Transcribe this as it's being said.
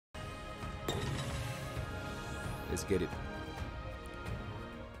Let's get it.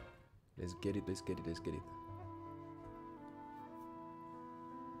 Let's get it. Let's get it. Let's get it.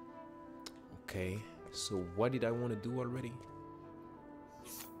 Okay. So what did I want to do already?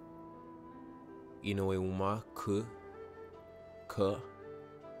 Inoue uma ka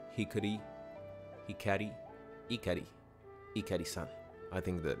Hikari Ikari-san. I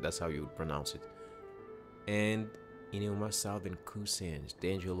think that's how you would pronounce it. And Inouma Southern Kusens,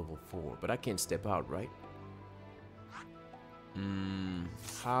 danger level 4. But I can't step out, right?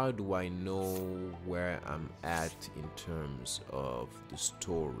 How do I know where I'm at in terms of the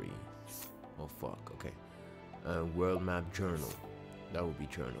story? Oh fuck, okay. World map journal. That would be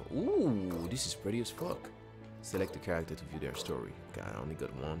journal. Ooh, this is pretty as fuck. Select a character to view their story. Okay, I only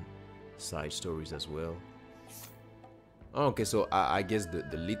got one. Side stories as well. Okay, so I guess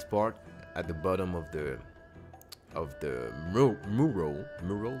the lead part at the bottom of the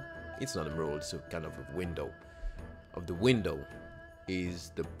mural. It's not a mural. It's a kind of a window. Of the window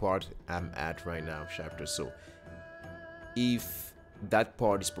is the part I'm at right now, chapter. So if that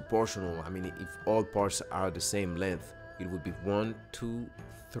part is proportional, I mean, if all parts are the same length, it would be 1, 2,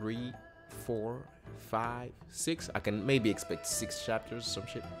 3, 4, 5, 6. I can maybe expect 6 chapters, some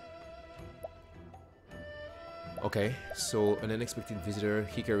shit. Okay, so an unexpected visitor,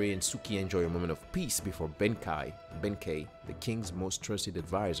 Hikari and Suki enjoy a moment of peace before Benkei, the king's most trusted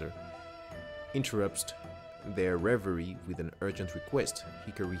advisor, interrupts their reverie with an urgent request.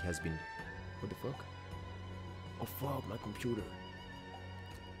 Hikari has been... What the fuck? Oh fuck, my computer.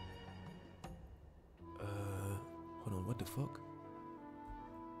 Hold on, what the fuck?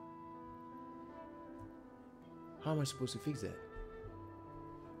 How am I supposed to fix that?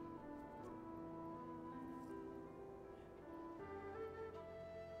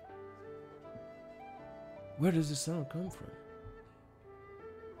 Where does the sound come from?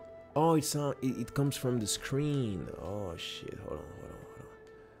 Oh, it comes from the screen. Oh shit,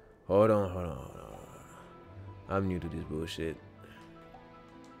 hold on. I'm new to this bullshit.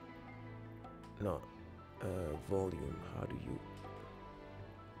 No. Volume, how do you...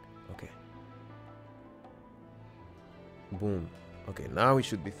 Okay. Boom. Okay, now it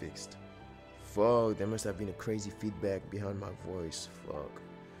should be fixed. Fuck, there must have been a crazy feedback behind my voice. Fuck.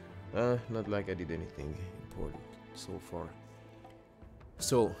 Not like I did anything important so far.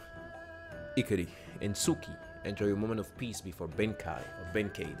 So, Hikari and Suki enjoy a moment of peace before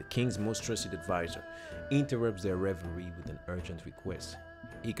Benkei, the king's most trusted advisor, interrupts their reverie with an urgent request.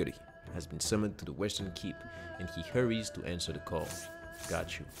 Hikari has been summoned to the Western Keep, and he hurries to answer the call.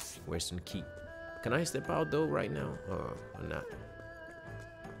 Got you. Western Keep. Can I step out though right now? Or not?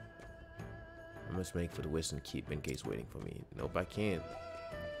 I must make for the Western Keep. Benkei's waiting for me. Nope, I can't.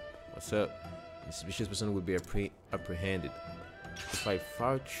 What's up? The suspicious person will be apprehended. If I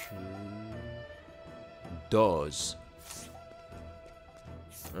vouch does.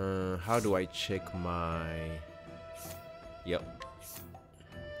 How do I check my... Yep.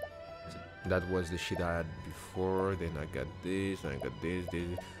 That was the shit I had before. Then I got this, and I got this.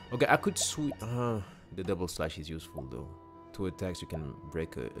 Okay, I could switch. The double slash is useful though. 2 attacks, you can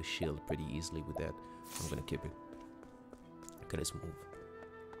break a shield pretty easily with that. I'm gonna keep it. Okay, let's move.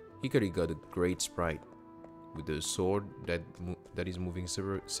 Hikari got a great sprite with the sword that is moving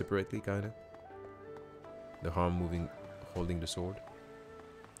separately, kinda. The arm moving, holding the sword.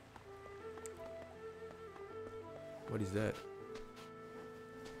 What is that?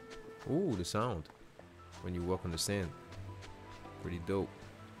 Ooh, the sound when you walk on the sand. Pretty dope.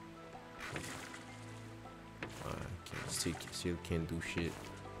 Still can't do shit,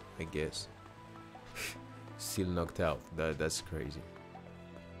 I guess. Still knocked out. That's crazy.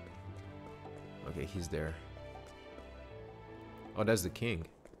 Okay, he's there. Oh, that's the king.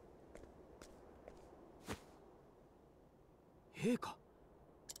 Heika.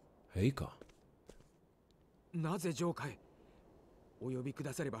 なぜ城下へお呼びく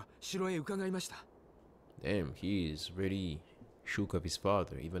だされば城へ伺いました。 Damn, he is really shook of his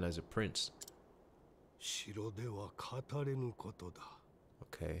father, even as a prince. 城では語れぬことだ。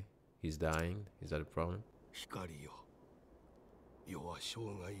 Okay, he's dying. Is that a problem? 光よ。世は生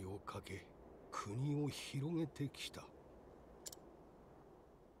涯をかけ国を広げてきた。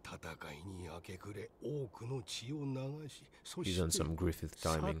戦いに明け暮れ多くの血を流し、そして He's on some Griffith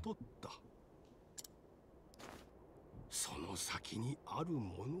timing. 悟った。その先にある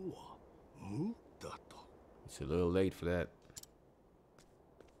ものは無だと。 It's a little late for that.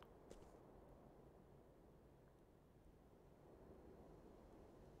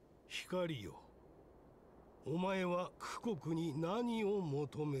 光よ。お前は苦国に何を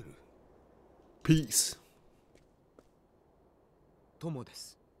求める？ Peace. 友で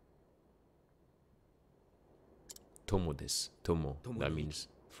す。Tomo desu. Tomo. That Tomo means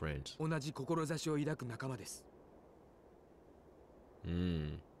friends. 同じ志を抱く仲間です。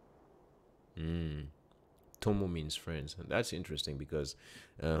 Tomo means friends. And that's interesting because,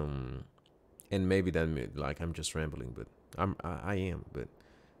 and maybe that like I'm just rambling, but I am. But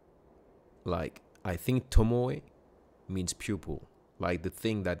like I think Tomoe means pupil, like the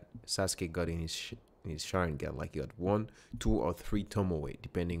thing that Sasuke got in his Sharingan. Like he got 1, 2, or 3 Tomoe,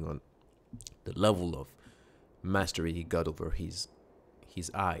 depending on the level of mastery he got over his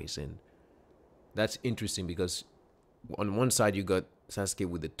eyes. And that's interesting because on one side you got Sasuke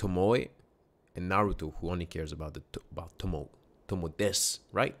with the Tomoe, and Naruto who only cares about Tomo des,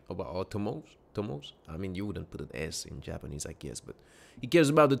 right? About all Tomos. I mean, you wouldn't put an S in Japanese, I guess, but he cares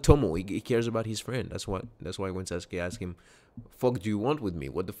about the Tomo. He cares about his friend. That's why when Sasuke asked him, "Fuck, do you want with me?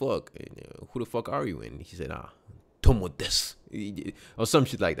 What the fuck? Who the fuck are you?" And he said, Tomo des, or some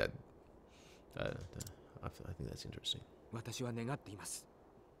shit like that. I think that's interesting. 私は願っています。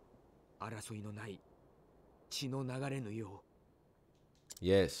争いのない血の流れぬよう。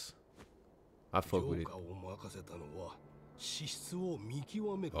 Yes, I fuck with it. ジョーカーを任せたのは資質を見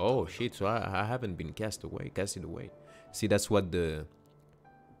極めるためだ。 Oh shit! So I haven't been casted away. See, that's what the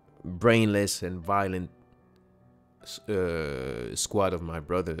brainless and violent squad of my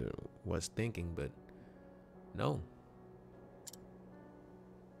brother was thinking, but no.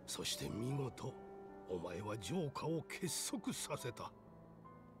 そして見事お前はジョーカーを結束させた。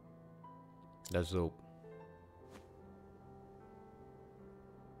 That's dope.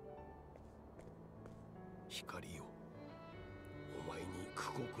 光よ、お前に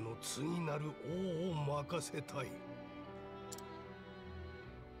苦国の次なる王を任せたい。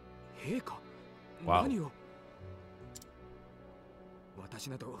陛下、 Wow. 何を。私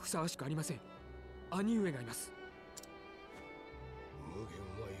などふさわしくありません。兄上がいます。 無限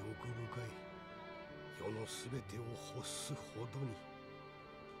は欲深い。世のすべてを欲すほどに。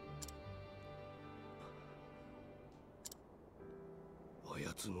あ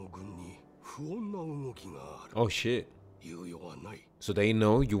やつの軍に不穏な動きがある。 Oh shit! 猶予はない。 So they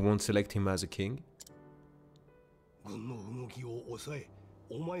know you won't select him as a king? 軍の動きを抑え、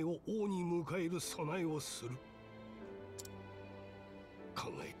お前を王に迎える備えをする。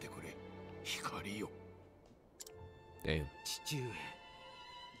考えてくれ、光よ。 Damn. 父上。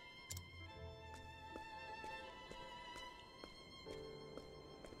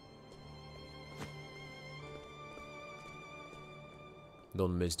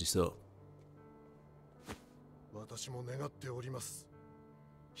 Don't mess this up. 私も願っております。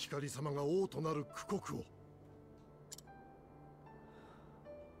光様が王となる苦国を。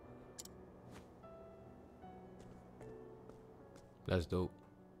 That's dope.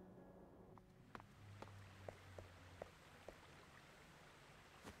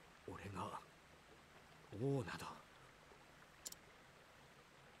 俺が王など。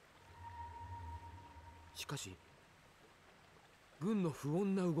しかし軍の不穏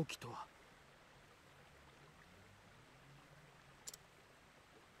な動きとは。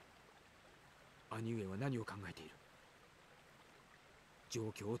兄上は何を考えている。状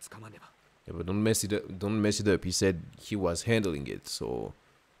況をつかまねば。 Yeah, but don't mess it up. Don't mess it up. He said he was handling it, so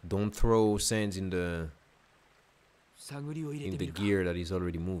don't throw sands in the 探りを入れてみ the るか。 gear that he's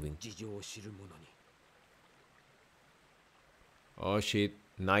already moving. 事情を知る者に。 Oh shit!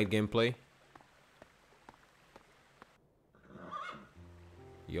 Night gameplay.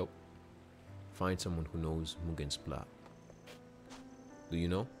 Yup. Find someone who knows Mugen's plot. Do you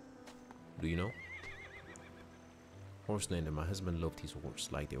know? Do you know? Horselander, my husband loved his horse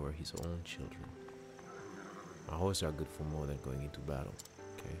like they were his own children. My horses are good for more than going into battle.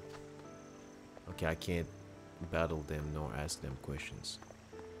 Okay. Okay, I can't battle them nor ask them questions.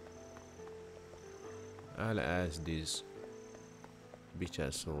 I'll ask this bitch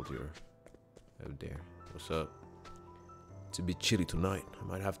ass soldier out there. What's up? It's a bit chilly tonight. I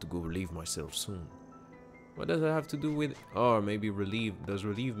might have to go relieve myself soon. What does that have to do with? Or maybe relieve. Does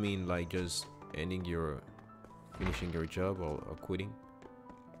relieve mean like just ending your, finishing your job or quitting?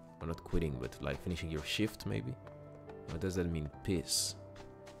 Or not quitting, but like finishing your shift maybe? What does that mean? Piss.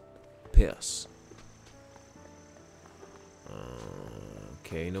 Piss.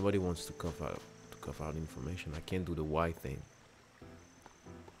 Okay, nobody wants to cough out information. I can't do the Y thing.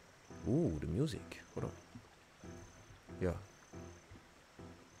 Ooh, the music. Hold on. Yeah.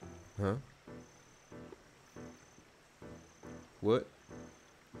 Huh? What?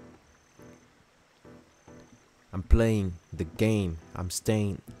 I'm playing the game. I'm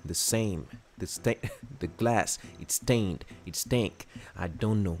staying the same. The glass, it's stained. It stank. I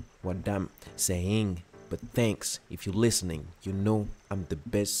don't know what I'm saying, but thanks. If you're listening, you know I'm the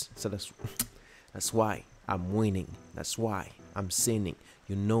best. So that's why I'm winning. That's why I'm sinning.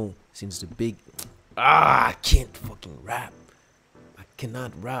 You know, since the big... I can't fucking rap. I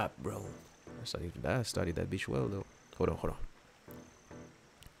cannot rap, bro. I studied that bitch well, though. Hold on.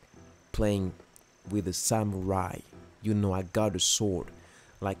 Playing with a samurai. You know, I got a sword.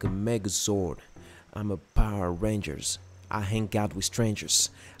 Like a megazord. I'm a Power Rangers. I hang out with strangers.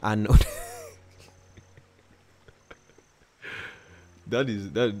 I know...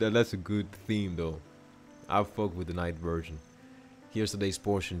 That's a good theme, though. I'll fuck with the night version. Here's today's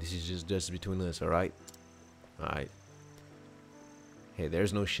portion. This is just between us, alright? Alright. Hey,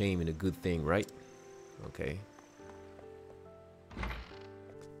 there's no shame in a good thing, right? Okay.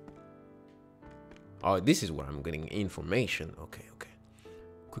 Oh, this is where I'm getting information. Okay.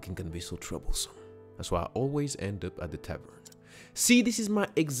 Cooking can be so troublesome. That's why I always end up at the tavern. See, this is my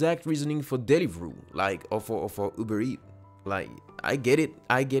exact reasoning for Deliveroo, like, or for Uber Eats. Like, I get it.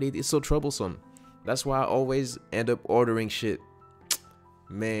 It's so troublesome. That's why I always end up ordering shit.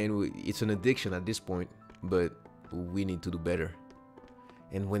 Man, it's an addiction at this point, but we need to do better.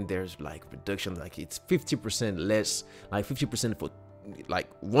 And when there's like reduction, like it's 50% less, like 50% for like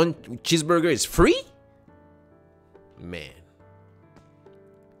one cheeseburger is free? Man.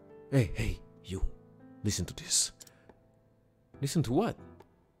 Hey, you. Listen to this. Listen to what?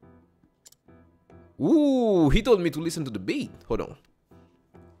 Ooh, he told me to listen to the beat. Hold on.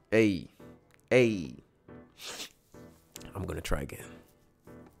 Hey. I'm gonna try again.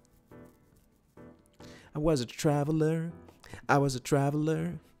 I was a traveler.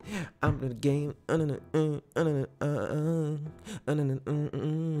 I'm in the game.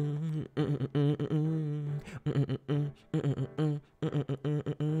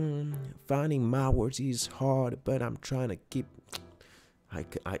 Finding my words is hard, but I'm trying to keep.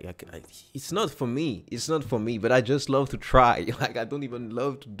 It's not for me. But I just love to try. Like, I don't even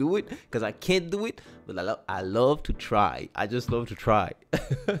love to do it because I can't do it. But I love to try. I just love to try.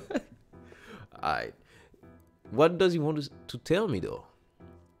 Alright. What does he want to tell me, though?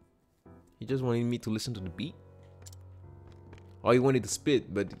 He just wanted me to listen to the beat? Or he wanted to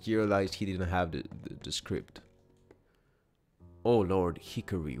spit, but he realized he didn't have the script. Oh, Lord,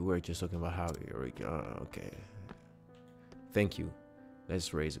 Hikari. We were just talking about how... okay. Thank you.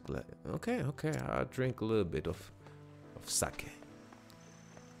 Let's raise a glass. Okay. I'll drink a little bit of sake.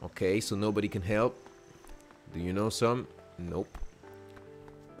 Okay, so nobody can help. Do you know some? Nope.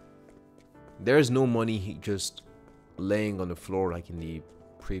 There's no money just laying on the floor like in the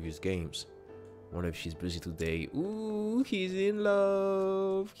previous games. Wonder if she's busy today. Ooh, he's in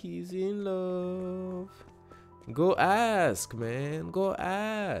love. Go ask, man. Go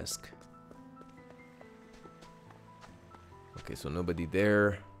ask. Okay, so nobody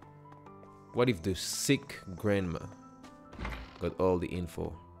there. What if the sick grandma got all the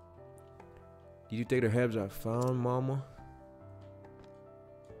info? Did you take the herbs I found, Mama?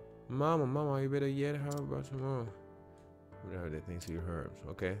 Mama, you better get her about tomorrow. Whatever they think to your herbs.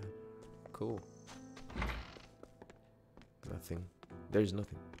 Okay, cool. Nothing. There's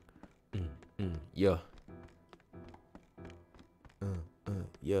nothing. Yeah.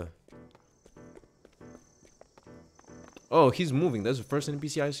 Yeah. Oh, he's moving. That's the first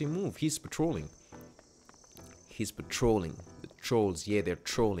NPC I see move. He's patrolling. The trolls, yeah, they're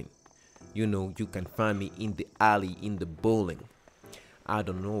trolling. You know, you can find me in the alley, in the bowling. I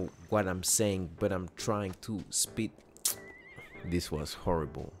don't know what I'm saying, but I'm trying to spit. This was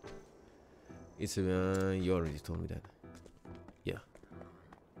horrible. It's a... you already told me that.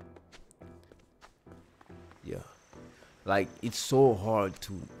 Yeah. Like, it's so hard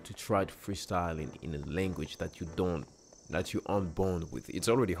to try to freestyle in a language that you aren't born with. It's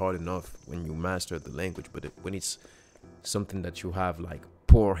already hard enough when you master the language, but when it's something that you have like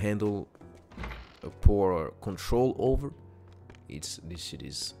poor control over, this shit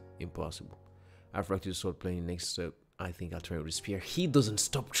is impossible. After I just start playing next step, I think I'll try to spear. He doesn't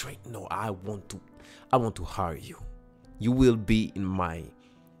stop training. No, I want to hire you. You will be in my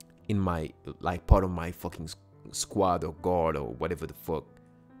like part of my fucking squad or guard or whatever the fuck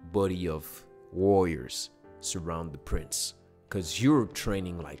body of warriors surround the prince, because you're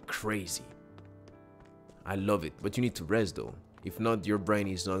training like crazy. I love it, but you need to rest though. If not, your brain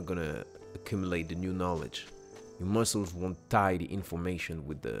is not gonna accumulate the new knowledge. Your muscles won't tie the information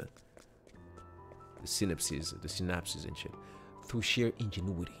with the synapses and shit. Through sheer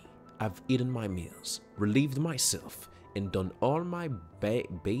ingenuity, I've eaten my meals, relieved myself, and done all my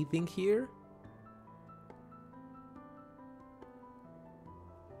bathing here.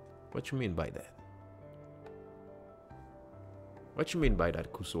 What you mean by that? What you mean by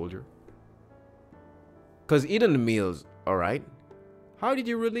that, cool soldier? Cause eating the meals, alright. How did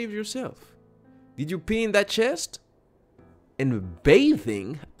you relieve yourself? Did you pee in that chest? And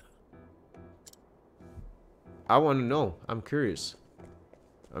bathing? I want to know. I'm curious.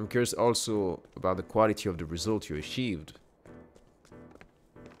 I'm curious also about the quality of the result you achieved.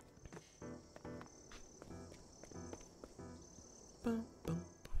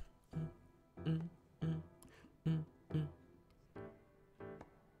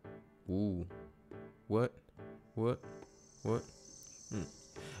 Ooh. What? What? What?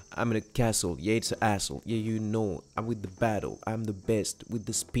 I'm in a castle, yeah, it's an asshole. Yeah, you know, I'm with the battle. I'm the best with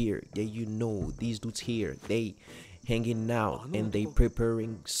the spear. Yeah, you know, these dudes here, they hanging out and they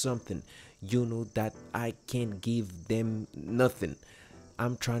preparing something. You know that I can't give them nothing.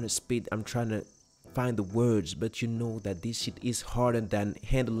 I'm trying to spit, I'm trying to find the words, but you know that this shit is harder than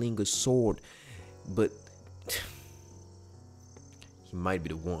handling a sword. But he might be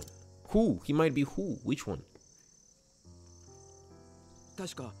the one. Who? He might be who? Which one?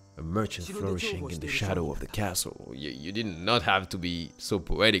 A merchant flourishing in the shadow of the castle. You did not have to be so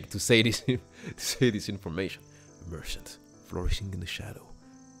poetic to say this to say this information. A merchant flourishing in the shadow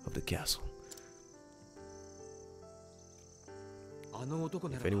of the castle.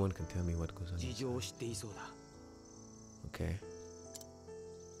 If anyone can tell me what goes on inside. Okay.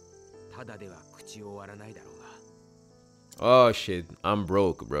 Oh shit, I'm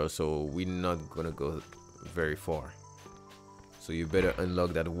broke, bro, so we're not gonna go very far. So you better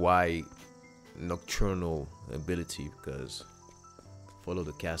unlock that Y nocturnal ability, because follow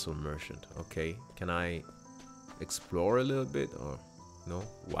the castle merchant. Okay, can I explore a little bit or no?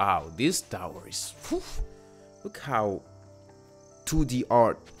 Wow, this tower is, whew, look how 2D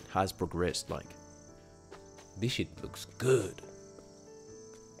art has progressed. Like, this shit looks good.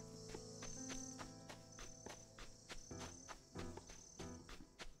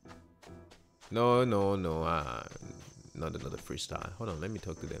 No, not another freestyle. Hold on, let me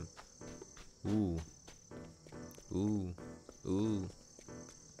talk to them. Ooh.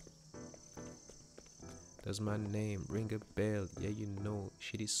 Does my name ring a bell? Yeah, you know,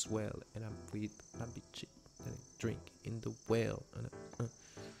 shit is swell, and I'm with my bitch and I drink in the well. And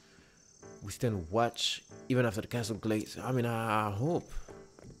we stand watch even after the castle glades. I mean, I hope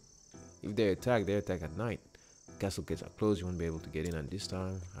if they attack at night. Castle gates are closed. You won't be able to get in at this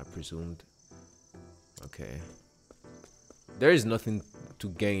time, I presumed. Okay. There is nothing to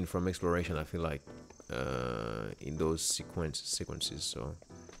gain from exploration, I feel like, in those sequences. So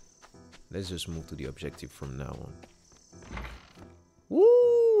let's just move to the objective from now on.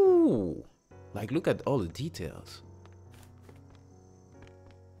 Woo! Like, look at all the details.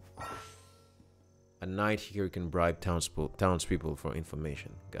 At night, here you can bribe townspeople for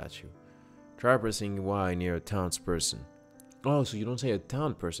information. Got you. Try pressing Y near a townsperson. Oh, so you don't say a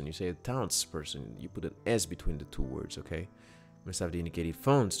town person, you say a townsperson. You put an S between the two words, okay? Must have the indicated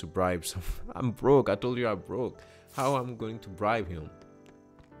funds to bribe some. I'm broke. I told you I'm broke. How am I going to bribe him?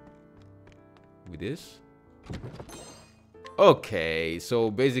 With this? Okay, so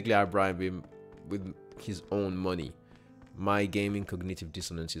basically I bribe him with his own money. My gaming cognitive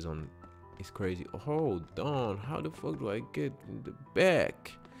dissonance is on. It's crazy. Hold on. How the fuck do I get in the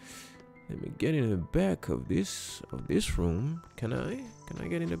back? Let me get in the back of this room. Can I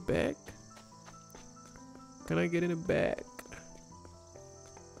get in the back? Can I get in the back?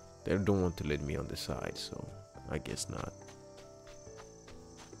 They don't want to let me on the side, so I guess not.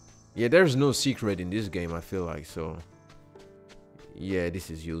 Yeah, there's no secret in this game, I feel like, so yeah,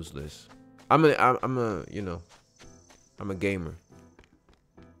 this is useless. I'm a you know, I'm a gamer.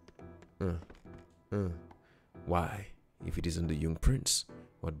 Why? If it isn't the young prince,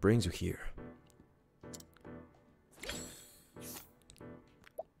 what brings you here?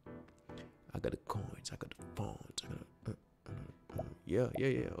 I got the coins, I got the phones, I got yeah,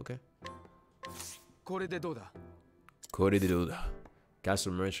 okay.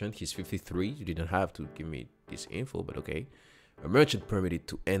 Castle merchant, he's 53. You didn't have to give me this info, but okay. A merchant permitted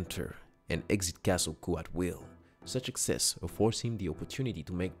to enter and exit Castle Ku at will. Such access affords him the opportunity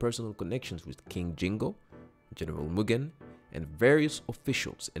to make personal connections with King Jingo, General Mugen, and various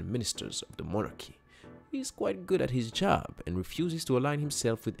officials and ministers of the monarchy. He is quite good at his job and refuses to align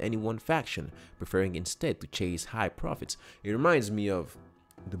himself with any one faction, preferring instead to chase high profits. It reminds me of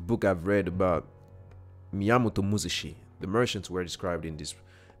the book I've read about Miyamoto Musashi. The merchants were described in this.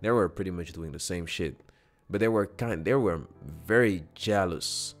 They were pretty much doing the same shit, but they were very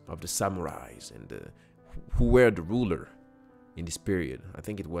jealous of the samurais and who were the ruler in this period. I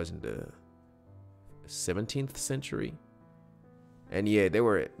think it was in the 17th century. And yeah, they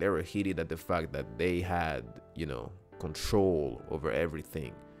were heated at the fact that they had, you know, control over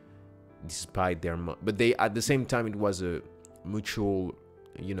everything, despite their but they, at the same time, it was a mutual,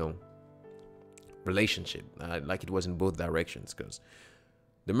 you know, relationship, like it was in both directions, because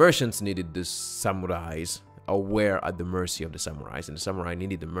the merchants needed the samurais, or were at the mercy of the samurais, and the samurai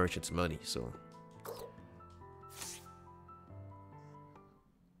needed the merchants' money. So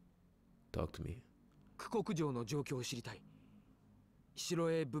talk to me. 九国城の状況を知りたい。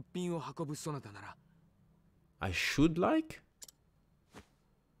城へ物品を運ぶそなたなら。I should like?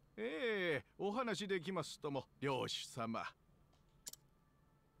 ええ、お話できますとも、領主様。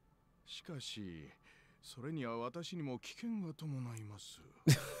しかし、それには私にも危険が伴います。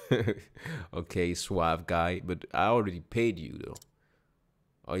Okay, suave guy, but I already paid you though.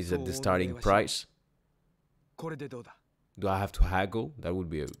 Or is that the starting price? これでどうだ? Do I have to haggle? That would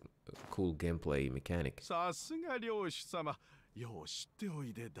be a cool gameplay mechanic. さすが領主様、よう知ってお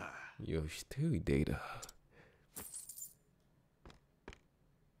いでだ。よう知っておいでだ。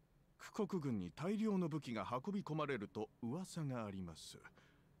九国軍に大量の武器が運び込まれると噂があります。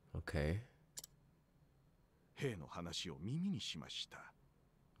Okay. 兵の話を耳にしました。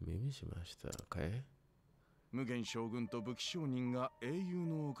耳しました。Okay. 無限将軍と武器商人が英雄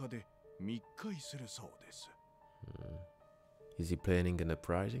の丘で密会するそうです。Is he planning an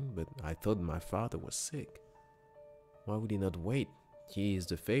uprising? But I thought my father was sick. Why would he not wait? He is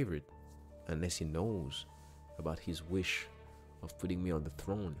the favorite, unless he knows about his wish of putting me on the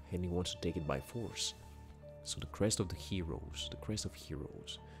throne and he wants to take it by force. So the crest of heroes,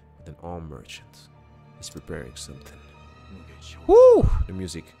 with an armed merchant, is preparing something. Woo! The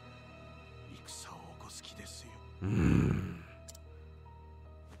music.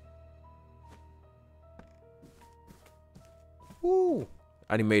 Woo!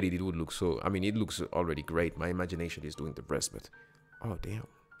 Animated, it would look so. I mean, it looks already great. My imagination is doing the rest, but oh damn!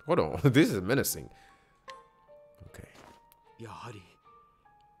 Hold on, this is menacing. Okay. やはり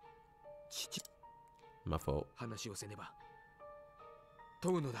父 My fault. 話をせねば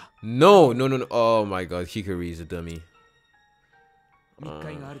問うのだ。 No, no, no, no. Oh my god, Hikari is a dummy. 密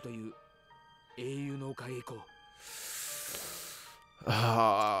会があるという英雄の丘へ行こう。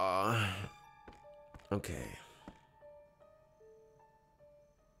Okay.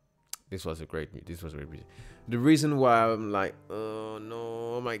 This was very the reason why I'm like, oh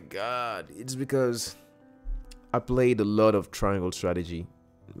no, oh my god, it's because I played a lot of triangle strategy.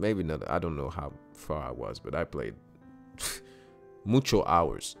 Maybe not, I don't know how far I was, but I played mucho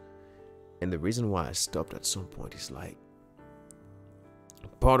hours. And the reason why I stopped at some point is like,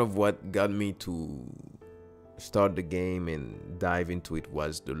 part of what got me to start the game and dive into it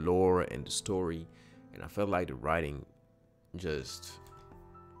was the lore and the story, and I felt like the writing just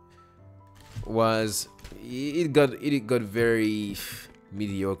was, it got very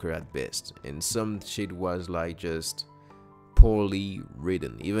mediocre at best, and some shit was like just poorly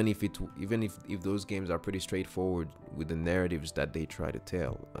written, even if those games are pretty straightforward with the narratives that they try to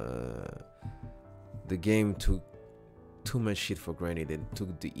tell. The game took too much shit for granted and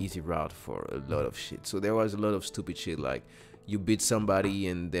took the easy route for a lot of shit. So there was a lot of stupid shit, like you beat somebody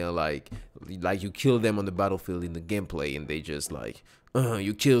and they're like you kill them on the battlefield in the gameplay, and they just like,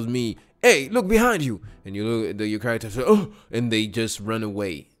 you killed me, hey, look behind you, and you look, your character says, oh, and they just run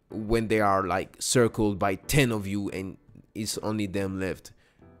away when they are like circled by 10 of you and it's only them left.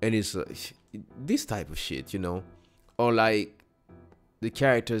 And it's this type of shit, you know. Or like the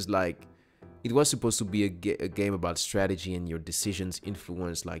characters, like it was supposed to be a game about strategy and your decisions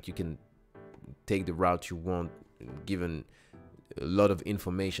influence, like you can take the route you want given a lot of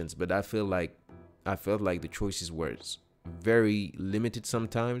informations, but I felt like the choices were very limited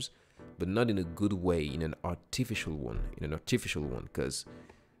sometimes, but not in a good way, in an artificial one, because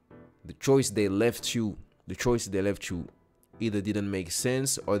the choice they left you either didn't make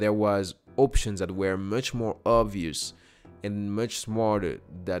sense, or there was options that were much more obvious and much smarter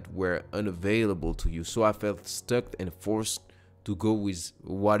that were unavailable to you. So I felt stuck and forced to go with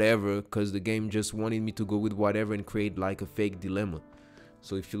whatever, because the game just wanted me to go with whatever and create like a fake dilemma.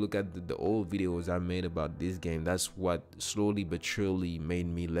 So if you look at the old videos I made about this game, that's what slowly but surely made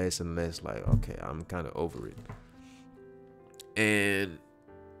me less and less like, okay, I'm kind of over it. And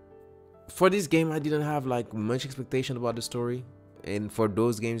for this game, I didn't have like much expectation about the story, and for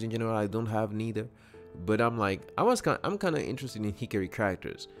those games in general, I don't have neither. But I'm like, I'm kind of interested in Hikari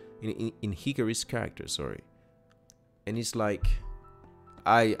characters, in Hikari's characters, sorry. And it's like,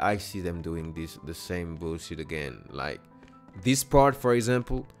 I see them doing the same bullshit again. Like this part, for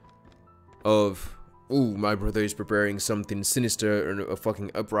example, of, oh, my brother is preparing something sinister or a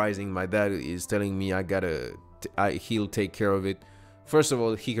fucking uprising. My dad is telling me he'll take care of it. First of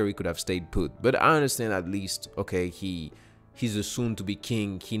all, Hikari could have stayed put, but I understand at least, okay, he's a soon-to-be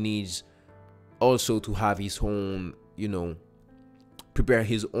king. He needs also to have his own, you know, prepare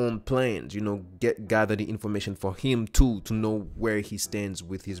his own plans, you know, gather the information for him too, to know where he stands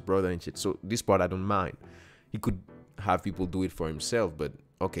with his brother and shit. So this part I don't mind. He could have people do it for himself, but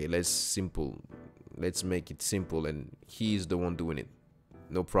okay, let's make it simple, and he's the one doing it.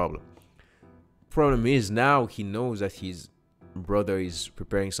 No problem. Problem is, now he knows that his brother is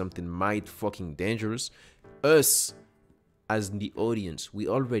preparing something might fucking dangerous. Us as the audience, we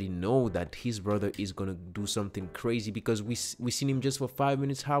already know that his brother is gonna do something crazy, because we seen him just for 5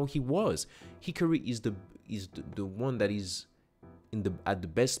 minutes how he was. Hikari is the one that is at the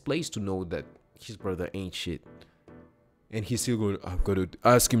best place to know that his brother ain't shit. And he's still going, I've got to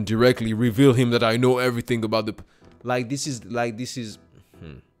ask him directly, reveal him that I know everything about the... This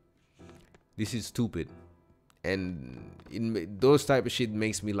is stupid. And those type of shit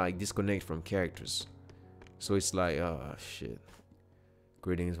makes me like disconnect from characters. So it's like, oh shit.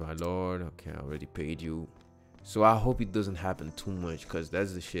 Greetings, my lord. Okay, I already paid you. So I hope it doesn't happen too much, because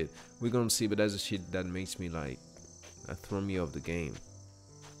that's the shit. We're gonna see, but that's the shit that makes me like, that throw me off the game.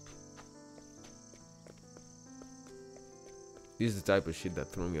 This is the type of shit that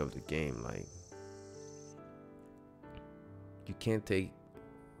threw me off the game. Like, you can't take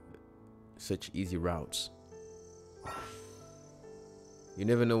such easy routes. You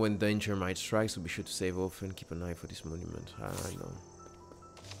never know when danger might strike, so be sure to save off and keep an eye for this monument. I know.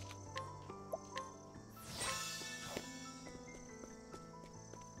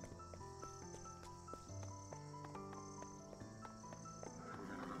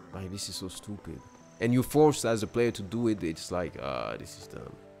 Like, this is so stupid. And you're forced as a player to do it. It's like, this is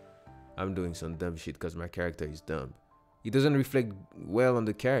dumb. I'm doing some dumb shit because my character is dumb. It doesn't reflect well on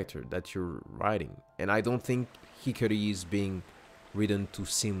the character that you're writing. And I don't think Hikari is being written to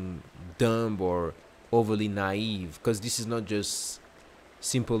seem dumb or overly naive, because this is not just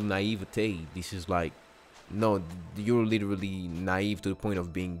simple naivete. This is like, no, you're literally naive to the point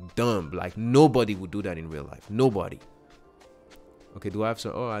of being dumb. Like, nobody would do that in real life. Nobody. Okay, do I have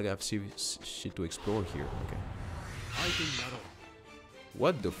some... Oh, I have serious shit to explore here. Okay.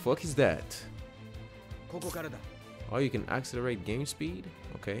 What the fuck is that? Oh, you can accelerate game speed?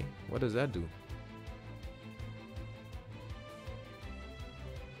 Okay, what does that do?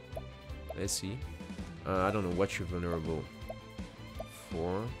 Let's see. I don't know what you're vulnerable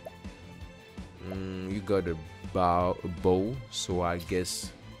for. You got a bow, so I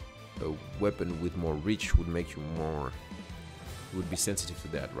guess a weapon with more reach would make you more... would be sensitive to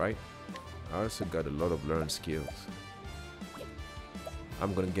that, right? I also got a lot of learned skills.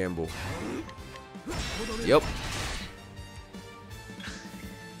 I'm gonna gamble. Yep.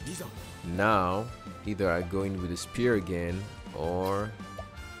 Now, either I go in with a spear again, or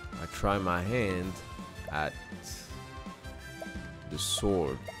I try my hand at the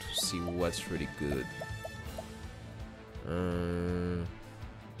sword to see what's really good.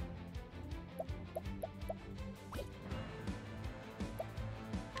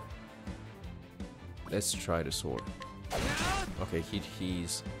 Let's try the sword. Okay,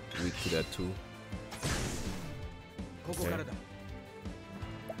 he's weak to that too. Okay.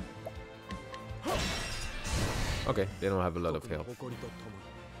 Okay, they don't have a lot of health.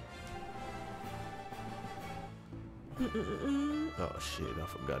 Oh shit, I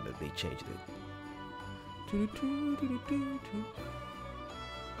forgot that they changed it.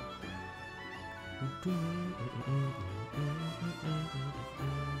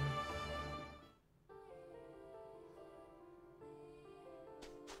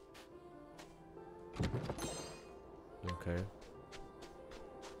 Okay.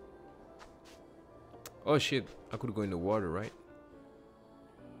 Oh shit, I could go in the water, right?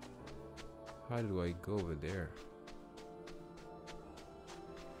 How do I go over there?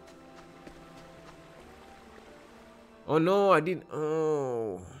 Oh no, I didn't.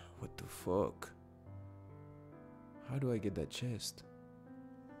 Oh, what the fuck? How do I get that chest?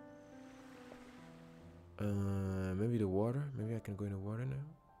 Maybe the water? Maybe I can go in the water now?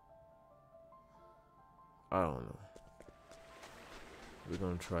 I don't know. We're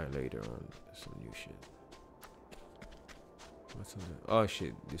gonna try later on some new shit. What's on the... Oh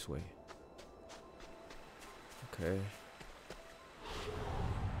shit, this way. Okay.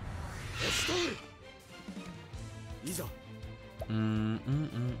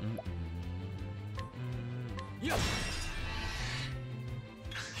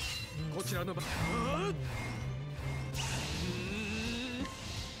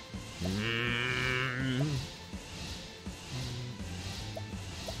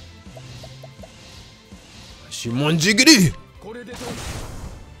 Shimon Jigiri!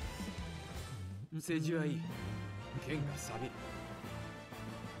 政治はいい。剣が錆びる。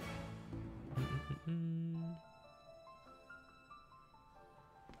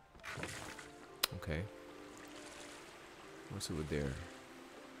Okay. What's over there?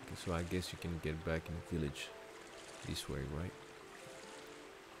 Okay, so I guess you can get back in the village this way, right?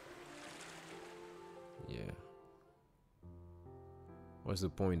 Yeah. What's the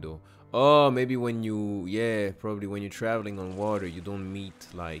point though? Oh, maybe when you, yeah, probably when you're traveling on water, you don't meet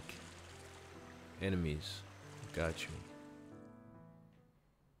like enemies. Got you.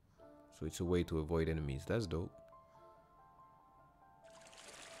 So it's a way to avoid enemies. That's dope.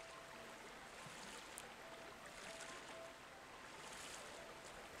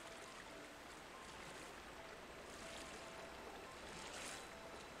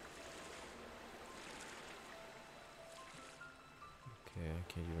 Okay, I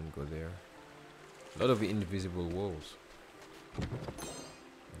can't even go there. A lot of invisible walls.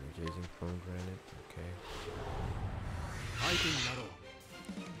 Energizing pomegranate. Okay. 相手になろう。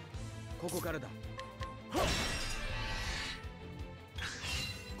ここからだ。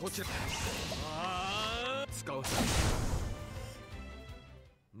こちら。使わせ。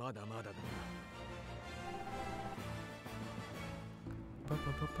まだまだだ。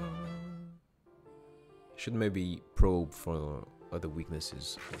Should maybe probe for other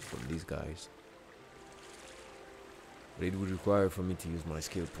weaknesses from these guys. But it would require for me to use my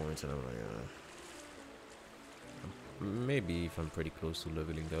skill points, and I'm like, maybe if I'm pretty close to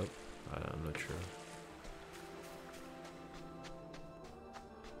leveling up, I'm not sure.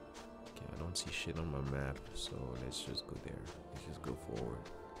 Okay, I don't see shit on my map, so let's just go there. Let's just go forward.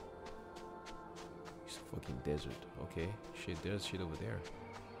 It's a fucking desert. Okay, shit, there's shit over there.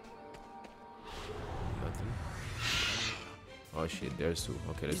 Nothing. Oh shit, there's two.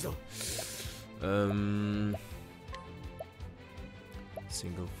 Okay, let's go.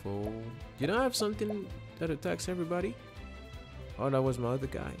 Single foe. Did I have something that attacks everybody? Oh, that was my other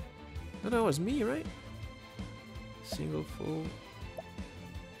guy. No, that was me, right? Single foe.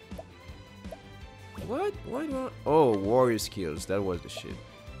 What? Why do I? Oh, warrior skills. That was the shit.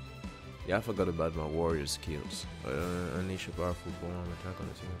 Yeah, I forgot about my warrior skills. Unleash a powerful bomb attack on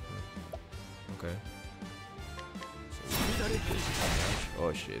a single foe. Okay.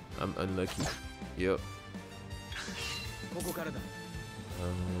 Oh shit, I'm unlucky. Yep.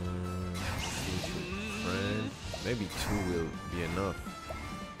 Friend. Maybe 2 will be enough.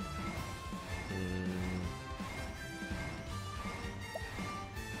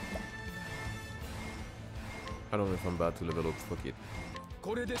 I don't know if I'm about to level up. Fuck it.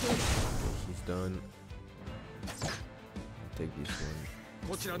 Okay, he's done. I'll take this one.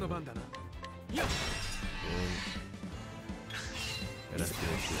 And I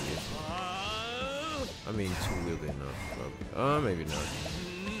finish it. I mean, 2 will be enough, probably. Maybe not.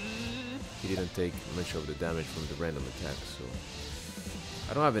 He didn't take much of the damage from the random attack, so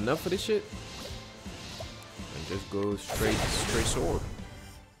I don't have enough for this shit. And just go straight sword.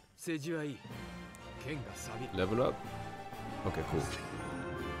 Level up. Okay, cool.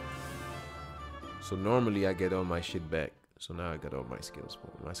 So normally I get all my shit back. So now I got all my skill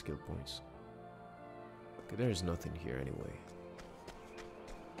points. Okay, there's nothing here anyway.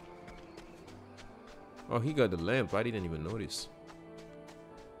 Oh, he got the lamp. I didn't even notice.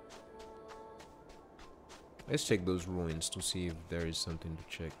 Let's check those ruins to see if there is something to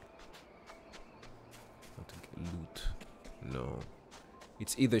check. How to get loot? No.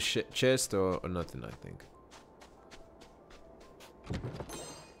 It's either chest or nothing, I think.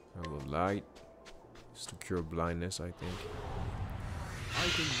 Herb of light. It's to cure blindness, I think.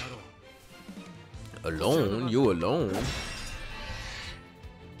 Alone? You alone?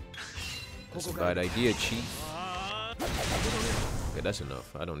 That's a bad idea, chief. Okay, that's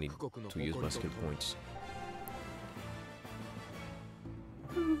enough. I don't need to use my skill points.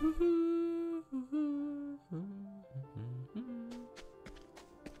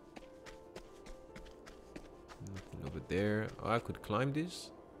 Nothing over there. Oh, I could climb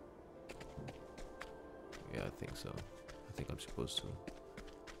this? Yeah, I think so. I think I'm supposed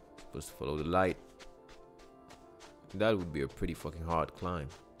to follow the light. That would be a pretty fucking hard climb.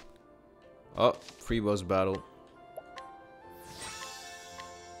 Oh, free boss battle.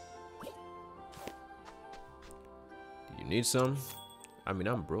 Do you need some? I mean,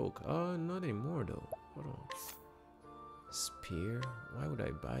 I'm broke. Oh, not anymore though. Hold on. Spear? Why would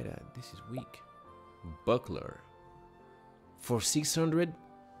I buy that? This is weak. Buckler. For 600?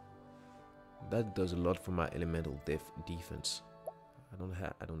 That does a lot for my elemental defense. I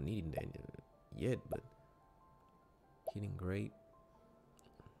don't need that yet, but hitting great.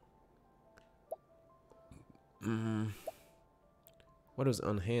 What is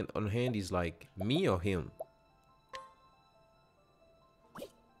on hand? On hand is like me or him?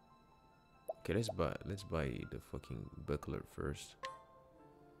 Okay, let's buy the fucking buckler first.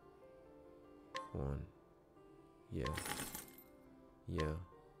 One. Yeah. Yeah.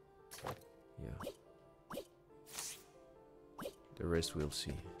 Yeah. The rest we'll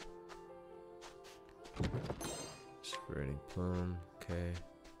see. Spreading plum. Okay.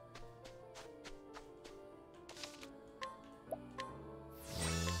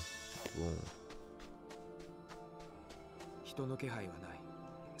 Boom. 人の気配はない。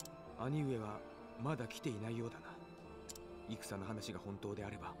兄上はまだ来ていないようだな。戦の話が本当であ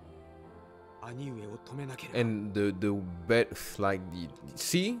れば、兄上を止めなければ。 And the bet, like,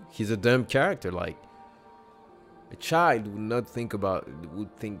 see, he's a dumb character. Like, a child would not think about,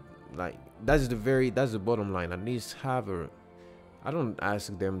 would think like that's the bottom line. At least have a. I don't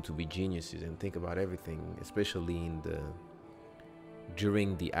ask them to be geniuses and think about everything, especially in the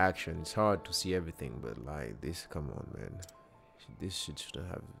during the action. It's hard to see everything, but like this, come on, man, this shit shouldn't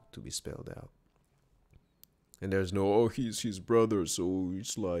have to be spelled out. And there's no, oh, he's his brother, so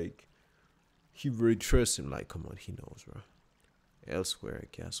it's like he very trusts him. Like, come on, he knows, bro. Elsewhere,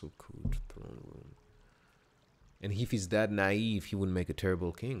 castle, court, throne room. And if he's that naive, he wouldn't make a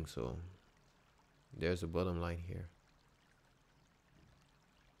terrible king. So there's the bottom line here.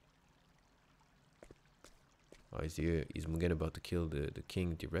 Oh, is Mugen about to kill the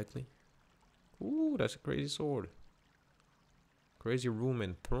king directly? Ooh, that's a crazy sword. Crazy room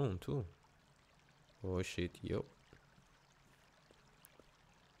and throne too. Oh shit, yo.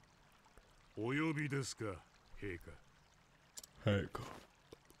 お呼びですか、陛下。陛下。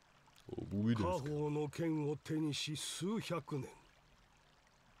お呼びですか。家宝の剣を手にし数百年。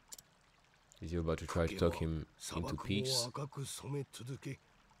Is he about to try to talk him into peace? 赤く染め続け、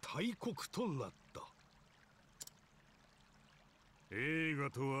大国となった。映画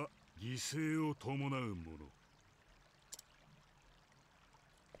とは犠牲を伴うもの。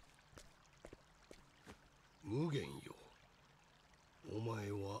無限よ。お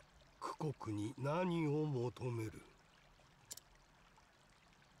前は苦国に何を求める？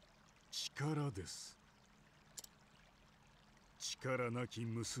力です。力なき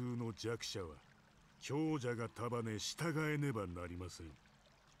無数の弱者は強者が束ね従えねばなりません。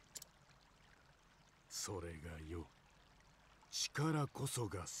それがよ。力こそ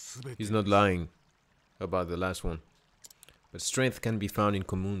がすべて。 He's not lying about the last one. But strength can be found in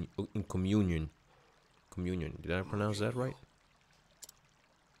communion. Communion. Did I pronounce that right?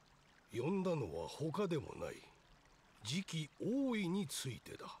 呼んだのは他でもない。次期王位につい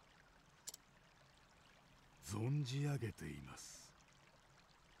てだ。存じ上げています。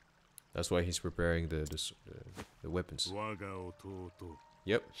 That's why he's preparing the weapons. 我が弟。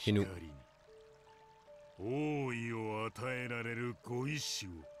 Yep, he knew. 王位を与えられるご意志を。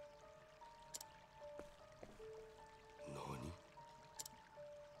何？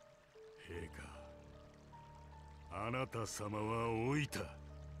陛下、あなた様は老いた。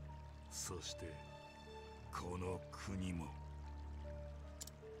そしてこの国も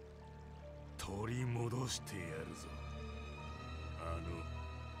取り戻してやるぞ。あの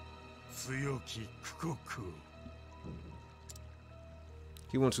強き苦国を。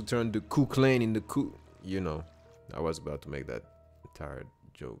 He wants to turn the Ku clan into Ku. You know, I was about to make that tired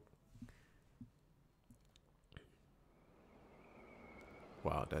joke.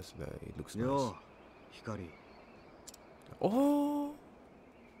 Wow, that's that. It looks nice. Yo, Hikari. Oh,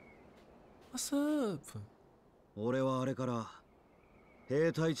 what's up? 俺はあれから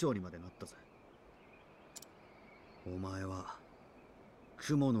兵隊長にまでなったぜ。お前は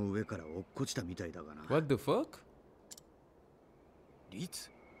雲の上から落っこちたみたいだがな。What the fuck? リ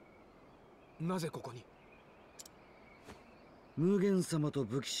ツ？なぜここに？無限様と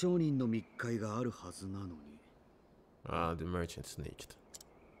武器商人の密会があるはずなのに。Ah, the merchant snitched.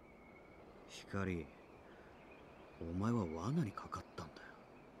 光、お前は罠にかかったんだよ。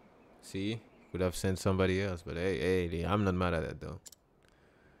See, could have sent somebody else, but hey, I'm not mad at that though.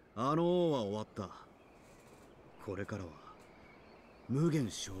 あの王は終わった。これからは無限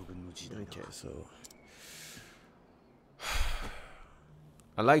将軍の時代だ。Okay, so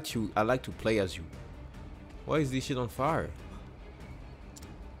I like to play as you. Why is this shit on fire?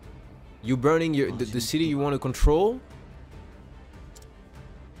 You burning the city you want to control?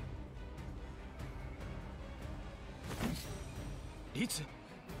 Ritz,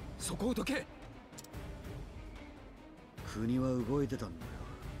 そこをどけ。国は動いてたんだよ。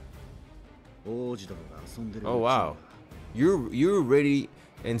王子どもが遊んでる。Oh wow, you're ready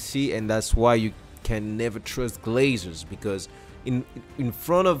and see, and that's why you can never trust Glazers, because in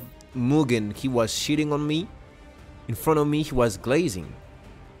front of Mugen he was shitting on me. In front of me he was glazing,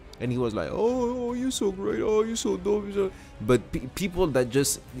 and he was like, oh you're so great, oh you're so dope, but people that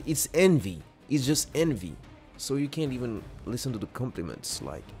just, it's envy, it's just envy, so you can't even listen to the compliments.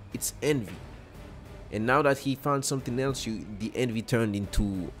 Like, it's envy. And now that he found something else, the envy turned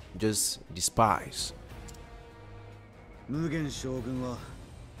into just despise. 無限将軍は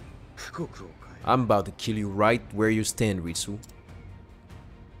富国を変 I'm about to kill you right where you stand, Ritsu.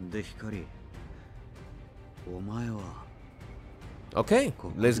 えで光お前は Okay,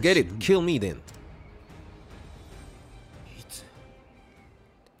 let's get it. Kill me then. いつ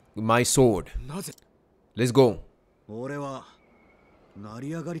My sword. なぜ Let's go. 俺は成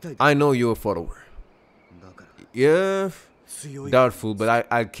り上がりたい I know you're a follower. だから Yeah, 強い doubtful, but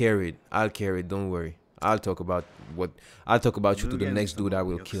I'll carry it. I'll carry it. Don't worry. I'll talk about you to the next dude I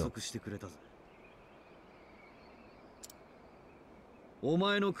will 約 kill. 束してくれたぜお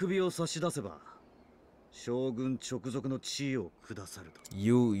前の首を差し出せば将軍直属の地位を下さると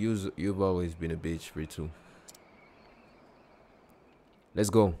You've always been a bitch, Ritsu.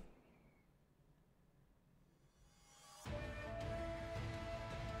 Let's go.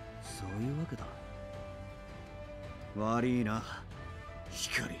 そういうわけだ悪いな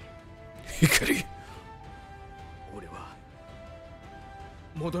光 Hikari. 俺は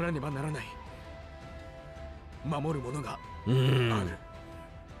戻らねばならない守るものがある、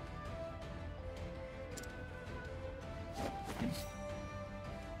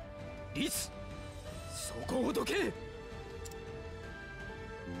リスそこをどけい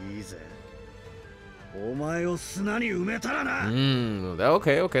いぜお前を砂に埋めたらな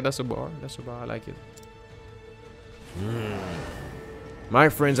Okay, that's a bar. That's a bar. I like it. My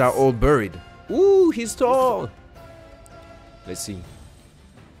friends are all buried. Ooh, he's tall. Let's see.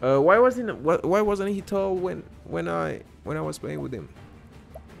 Why wasn't he tall when I was playing with him?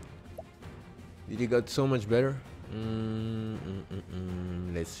 Did he got so much better?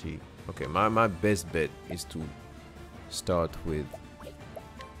 Let's see. Okay, my best bet is to start with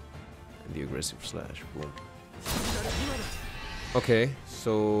the aggressive slash. Boom. Okay,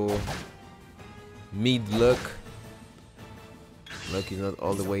 so mid luck. Luck is not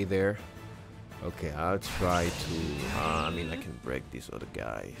all the way there. Okay, I'll try to. I mean, I can break this other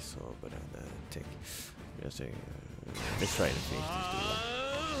guy. So, but I'll take. Let's say, let's try and finish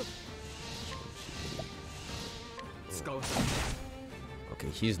this dude. Okay,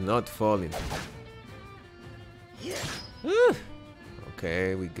 he's not falling.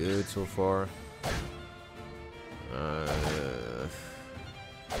 Okay, we good so far.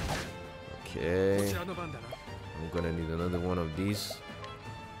 Okay, I'm gonna need another one of these.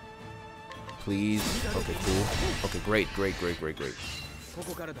 Please. Okay, cool. Okay, great.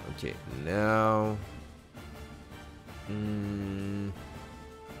 Okay, now.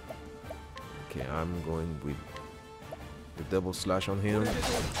 Okay, I'm going with the double slash on him.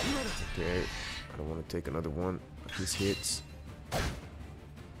 Okay, I don't want to take another one of his hits.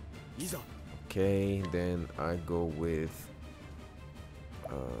 Okay, then I go with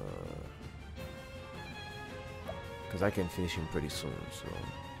because I can finish him pretty soon, so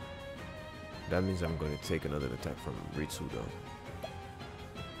that means I'm going to take another attack from Ritsu though.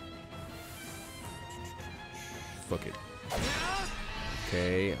 Fuck it.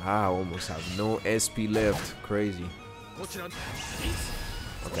 Okay, I almost have no SP left. Crazy. Okay,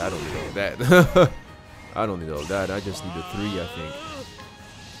 I don't need all that. I don't need all that. I just need the 3, I think.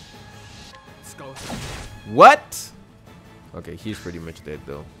 What? Okay, he's pretty much dead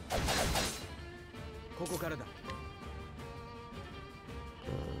though.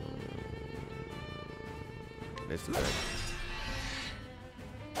 Let's do that.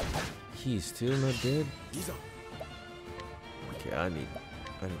 He's still not dead. Okay, I need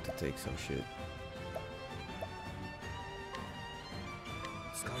to take some shit.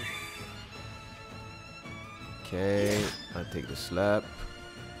 Okay, I take the slap.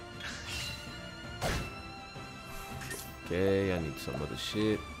 Okay, I need some other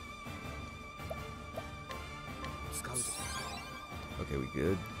shit. Okay, we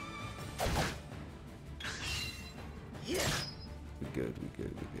good. We good.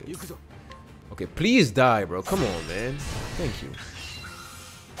 Okay, please die, bro. Come on, man. Thank you.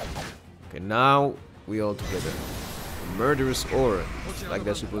 Okay, now we all together. Murderous aura. Like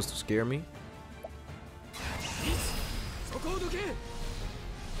that's supposed to scare me?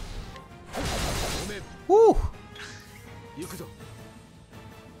 Woo!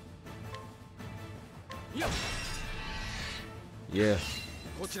 Yeah.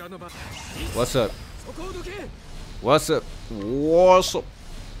 What's up? What's up? What's up?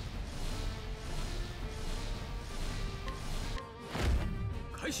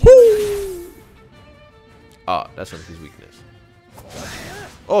 Woo! Ah, that's one of his weakness.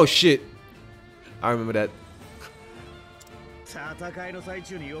 Oh shit! I remember that.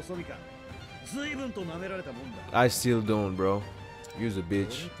 I still don't, bro. You's a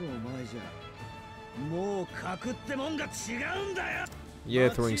bitch. もう格ってもんが違うんだよ。 Yeah,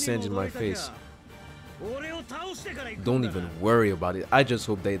 throwing sand in my face. Don't even worry about it. I just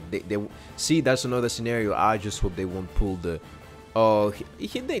hope they see. That's another scenario. I just hope they won't pull the. Oh,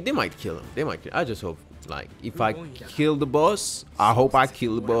 they might kill him. They might. I just hope, like, if I kill the boss, I hope I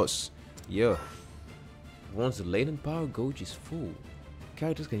kill the boss. Yeah. Once the latent power gauge is full,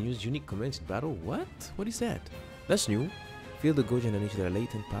 characters can use unique commands in battle. What? What is that? That's new. Feel the gauge and unleash their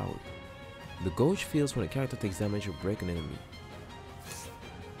latent power. The gauge feels when a character takes damage or break an enemy.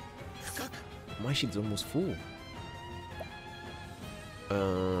 My shit's almost full.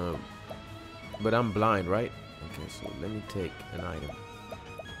 But I'm blind, right? Okay, so let me take an item.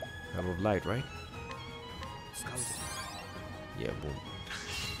 Have of light, right? Yeah, boom.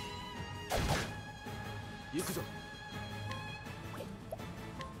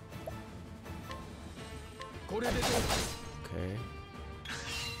 Okay.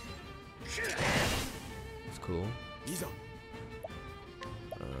 It's cool.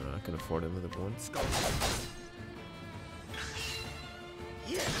 I can afford another one.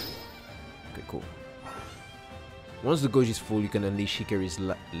 Okay, cool. Once the gauge is full, you can unleash Hikari's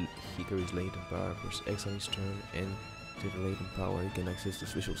latent power. Press X on his turn and to the latent power. You can access the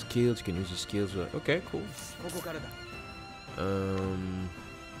special skills. You can use your skills. Okay, cool.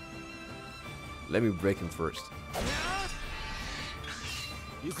 Let me break him first.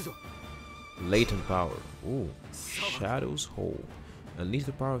 Latent power. Ooh, Shadow's Hole. Unleash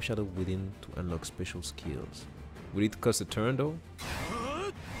the power of Shadow within to unlock special skills. Will it cost a turn though?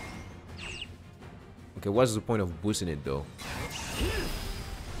 Okay, what's the point of boosting it though?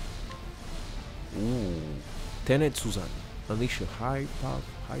 Ooh, Tenet Suzanne. Unleash your highly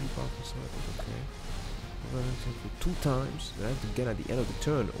powerful sword. Okay. Run for 2 times. Then I have to get at the end of the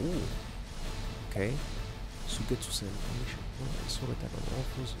turn. Ooh. Okay. Sugetsu-sen. Unleash your sword attack on all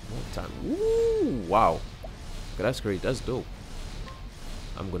foes 1 time. Ooh. Wow. Okay, that's great. That's dope.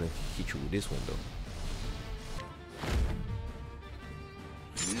 I'm gonna hit you with this one though.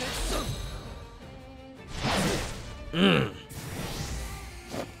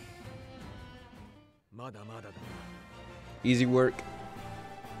 Easy work.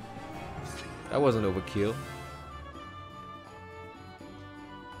 That wasn't overkill.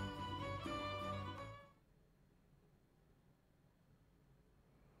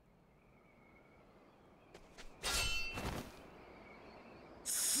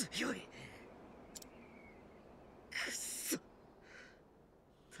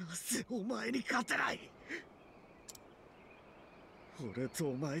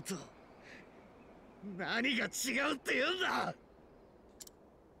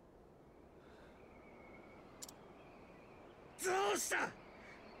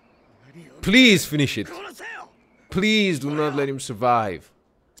 Please finish it. Please do not let him survive.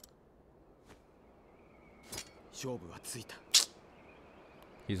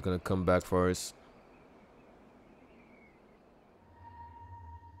 He's gonna come back for us.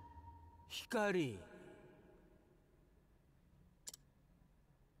 Hikari.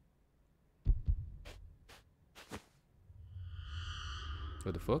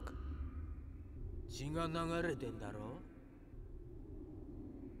 What the fuck? He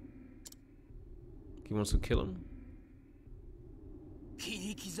wants to kill him?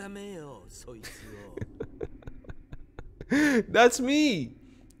 That's me!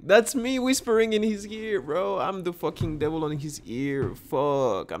 That's me whispering in his ear, bro. I'm the fucking devil on his ear.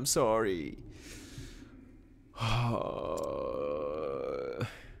 Fuck, I'm sorry. Do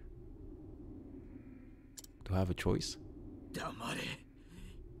I have a choice?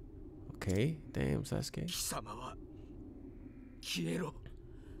 Okay, damn, Sasuke.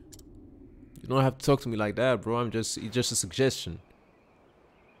 You don't have to talk to me like that, bro. It's just a suggestion.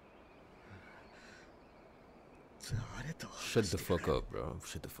 Shut the fuck up, bro.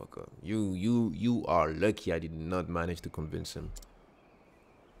 Shut the fuck up. You are lucky I did not manage to convince him.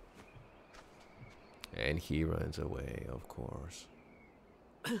 And he runs away, of course.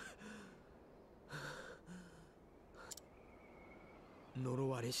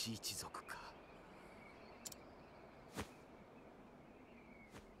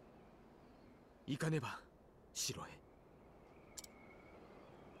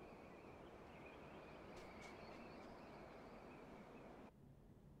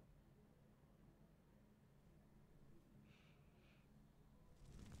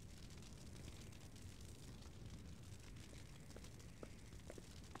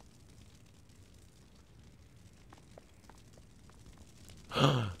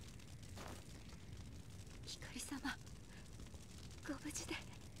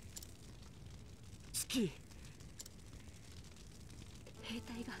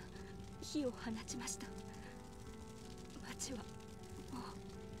 火を放ちました。町はも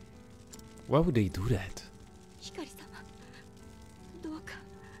う Why would they do that? 光様、どうか。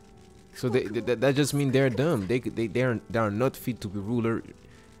 So that just means they're dumb. They are not fit to be ruler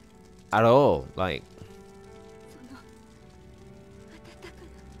at all. Like, その温かな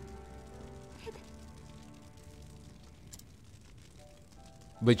手で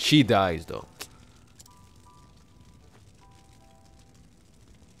but she dies though.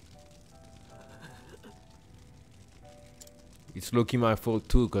 It's low-key my fault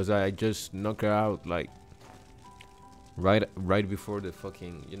too, cause I just knocked her out like right before the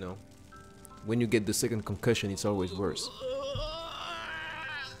fucking, you know. When you get the second concussion, it's always worse.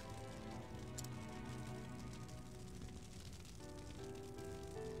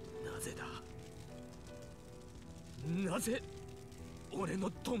 なぜだ。なぜ俺の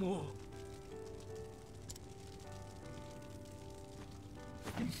友を。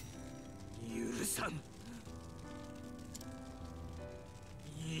許さん。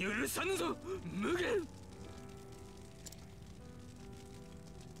許さんぞ、無限。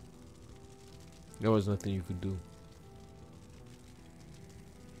 There was nothing you could do.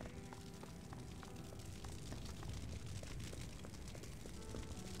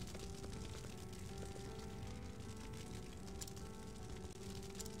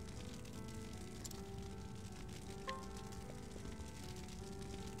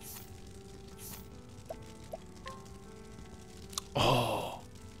 Oh,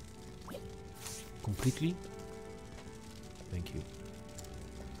 completely. Thank you.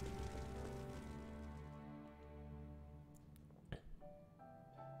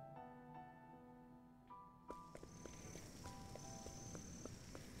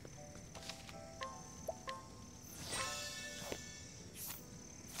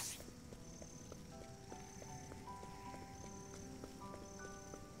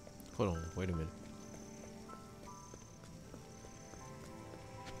 Hold on, wait a minute.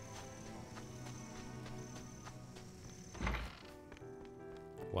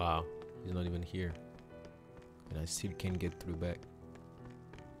 Wow, he's not even here. And I still can't get through back.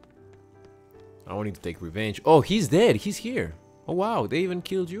 I want him to take revenge. Oh, he's dead. He's here. Oh, wow. They even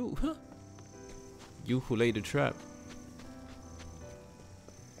killed you. Huh. You who laid the trap.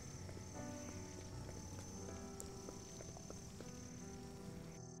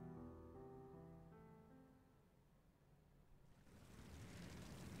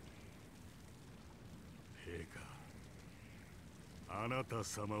 Heka, あなた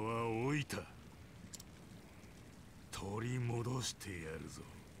様は老いた。取り戻してやるぞ。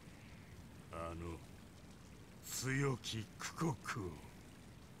あの強き苦国を。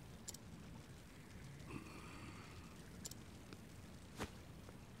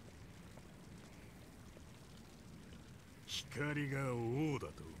光が王だ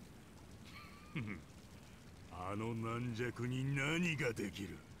と。あの軟弱に何ができ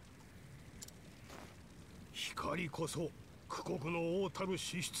る。光こそ苦国の王たる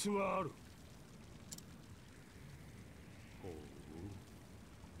資質がある。ほ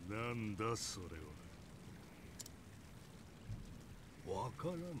う、なんだそれは。わか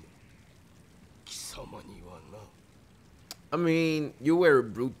らぬ。貴様にはな。I mean, you were a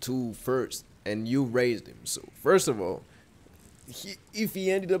brute too first, and you raised him. So, first of all, if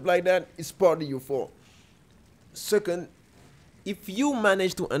he ended up like that, it's partly your fault. Second, if you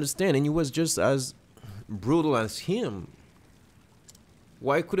managed to understand and you was just as brutal as him,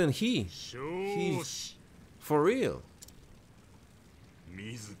 why couldn't he? He's for real.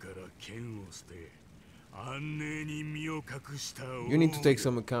 自ら剣を捨て、安寧に身を隠した王。 You need to take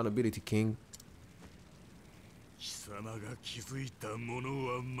some accountability, King. 貴様が築いたもの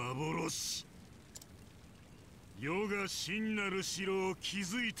は幻。世が真なる城を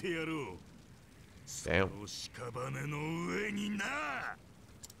築いてやろう。その屍の上にな。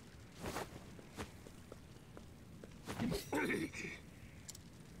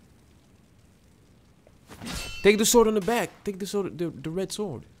Take the sword on the back. Take the sword, the red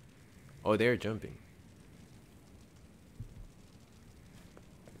sword. Oh, they're jumping.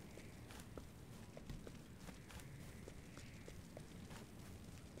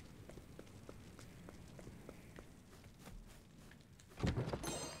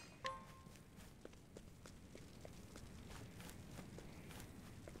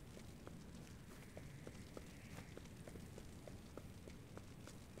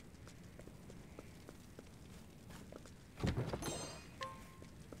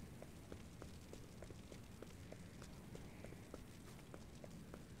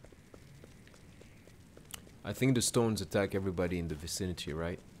 I think the stones attack everybody in the vicinity,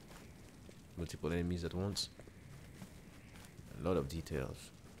 right? Multiple enemies at once. A lot of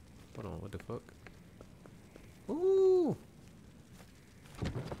details. Hold on, what the fuck? Ooh.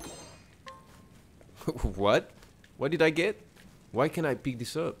 What? What did I get? Why can't I pick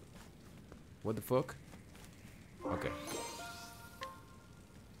this up? What the fuck? Okay.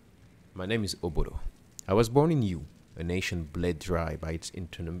 My name is Oboro. I was born in Yu, a nation bled dry by its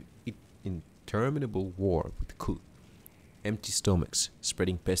interminable war with Ku. Empty stomachs,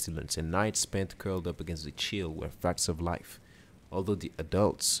 spreading pestilence, and nights spent curled up against the chill were facts of life. Although the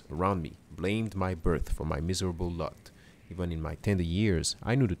adults around me blamed my birth for my miserable lot, even in my tender years,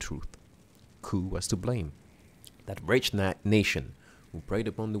 I knew the truth. Ku was to blame. That wretched nation who preyed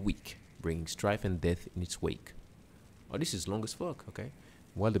upon the weak, bringing strife and death in its wake. Oh, this is long as fuck, okay?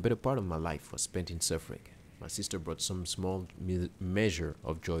 While the better part of my life was spent in suffering, my sister brought some small measure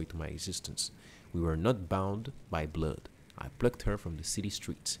of joy to my existence. We were not bound by blood. I plucked her from the city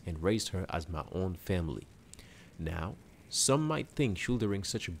streets and raised her as my own family. Now, some might think shouldering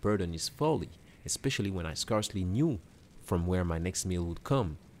such a burden is folly, especially when I scarcely knew from where my next meal would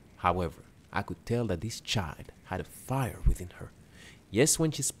come. However, I could tell that this child had a fire within her. Yes,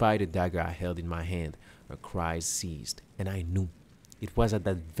 when she spied the dagger I held in my hand, her cries ceased, and I knew. It was at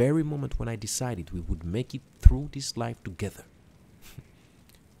that very moment when I decided we would make it through this life together.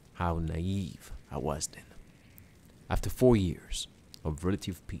 How naive I was then. After 4 years of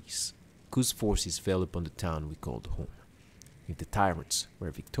relative peace, Ku's forces fell upon the town we called home. If the tyrants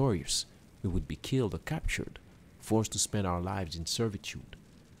were victorious, we would be killed or captured, forced to spend our lives in servitude.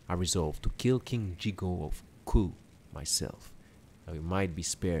 I resolved to kill King Jigo of Ku myself, that we might be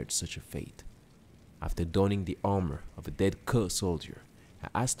spared such a fate. After donning the armor of a dead Ku soldier, I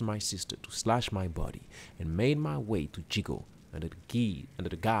asked my sister to slash my body and made my way to Jigo under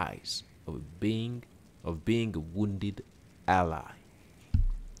the guise of being a wounded ally.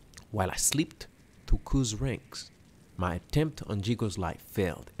 While I slipped to Ku's ranks, my attempt on Jigo's life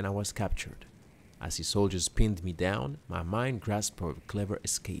failed and I was captured. As his soldiers pinned me down, my mind grasped for a clever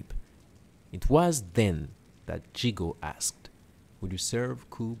escape. It was then that Jigo asked, "Would you serve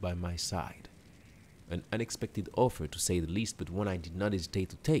Ku by my side?" An unexpected offer, to say the least, but one I did not hesitate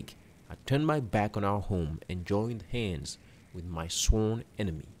to take. I turned my back on our home and joined hands with my sworn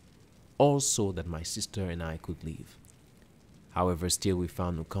enemy, all so that my sister and I could live. However, still we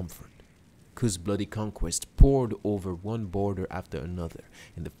found no comfort. Ku's bloody conquest poured over one border after another,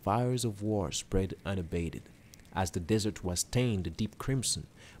 and the fires of war spread unabated. As the desert was stained deep crimson,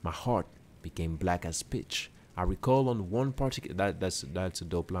 my heart became black as pitch. I recall on one that's a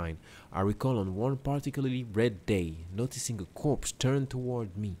dope line. I recall on one particularly red day, noticing a corpse turned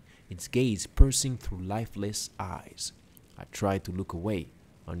toward me, its gaze piercing through lifeless eyes. I tried to look away,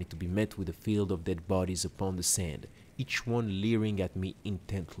 only to be met with a field of dead bodies upon the sand, each one leering at me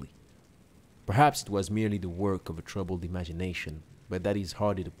intently. Perhaps it was merely the work of a troubled imagination, but that is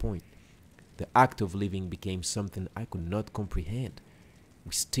hardly the point. The act of living became something I could not comprehend.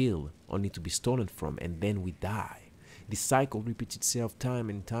 We steal only to be stolen from, and then we die. This cycle repeats itself time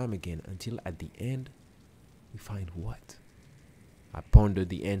and time again until at the end, we find what? I pondered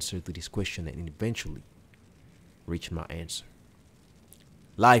the answer to this question and eventually reached my answer.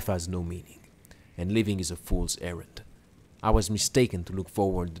 Life has no meaning, and living is a fool's errand. I was mistaken to look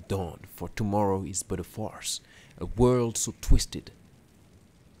forward to dawn, for tomorrow is but a farce. A world so twisted.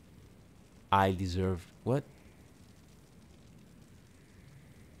 I deserve what?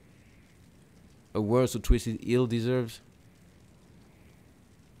 A world so twisted ill deserves.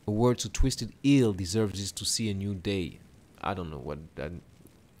 A world so twisted ill deserves is to see a new day. I don't know what that.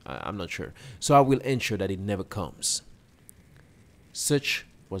 I'm not sure. So I will ensure that it never comes. Such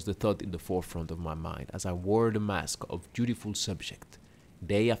was the thought in the forefront of my mind as I wore the mask of dutiful subject.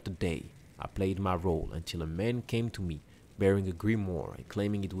 Day after day, I played my role until a man came to me bearing a grimoire and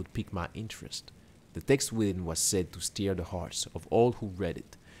claiming it would pique my interest. The text within was said to stir the hearts of all who read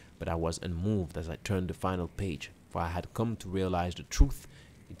it, but I was unmoved as I turned the final page, for I had come to realize the truth.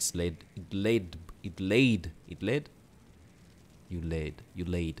 It laid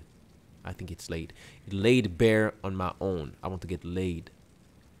bare on my own. I want to get laid.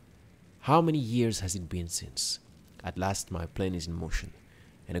 How many years has it been since? At last my plan is in motion,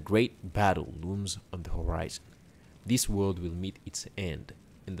 and a great battle looms on the horizon. This world will meet its end,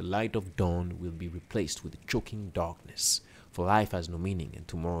 and the light of dawn will be replaced with choking darkness. For life has no meaning, and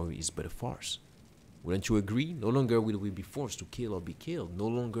tomorrow is but a farce. Wouldn't you agree? No longer will we be forced to kill or be killed. No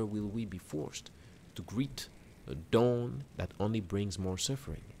longer will we be forced to greet a dawn that only brings more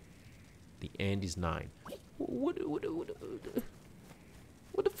suffering. The end is nigh. What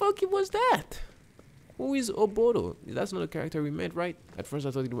the fuck was that? Who is Oboro? That's not a character we met, right? At first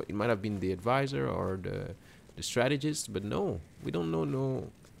I thought it might have been the advisor or the strategist, but no, we don't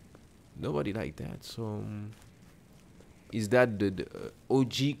know Nobody like that. So is that the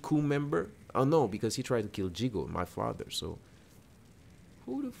OG crew member? Oh no, because he tried to kill Jigo, my father. So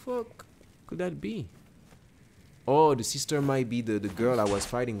who the fuck could that be? Oh, the sister might be the girl I was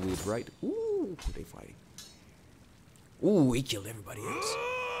fighting with, right? Ooh, who they fighting? Ooh, he killed everybody else.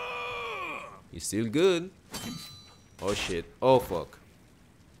 He's still good. Oh shit. Oh fuck.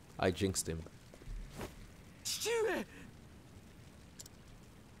 I jinxed him. 父上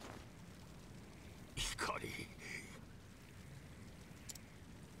光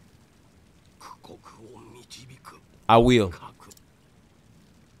苦国を導く I will. 核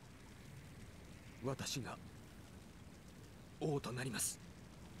私が王となります。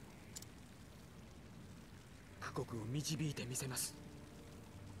苦国を導いてみせます。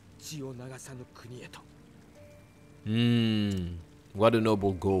血を流さぬ国へと。What a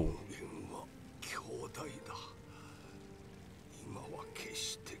noble goal. 人は兄弟だ。今は決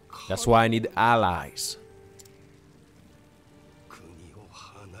して That's why I need allies. 国を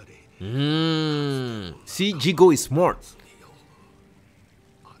離れ See, Jigo is smart.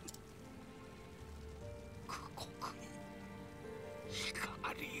 苦国に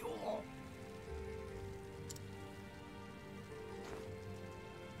光を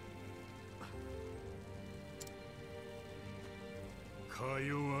か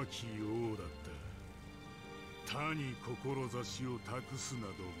弱き王だった。他に志を託すなど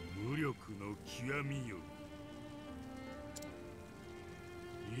無力の極みよ。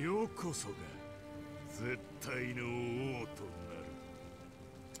よこそが絶対の王とな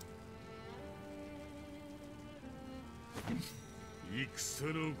る。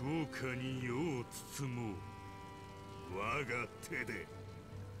戦の豪華に世を包もう。我が手で。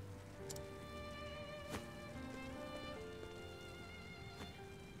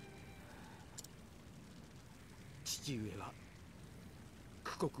 父上は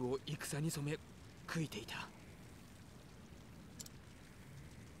苦国を戦に染め悔いていた。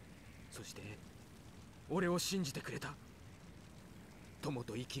そして俺を信じてくれた。友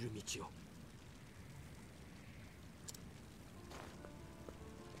と生きる道を。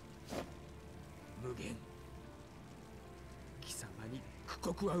無限貴様に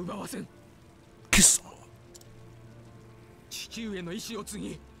苦国は奪わせん。貴様。父上の意志を継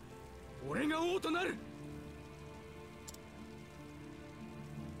ぎ俺が王となる。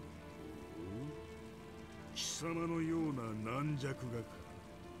 貴様のような軟弱がか。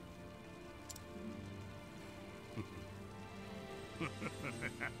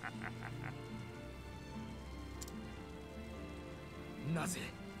なぜ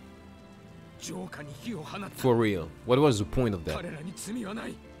城下に火を放った。 For real. What was the point of that? 彼らに罪はな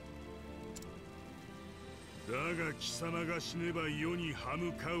い。だが貴様が死ねば世に歯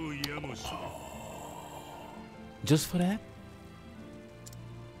向かうやもしれん。 Just for that?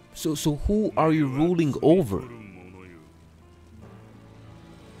 So who are you ruling over?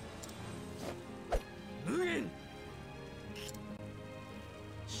 無限。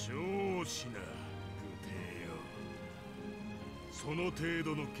超しな愚帝よ。その程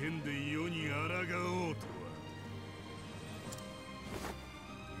度の剣で世に抗おうとは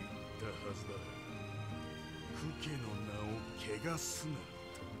言ったはずだ。苦家の名を汚すな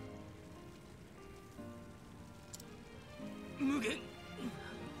と。無限。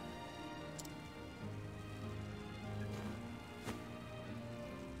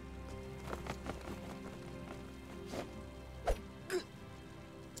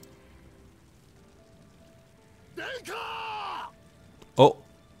 Oh.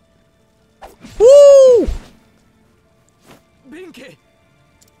 Woo! 弁慶。や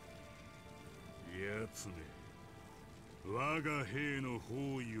つめ、我が兵の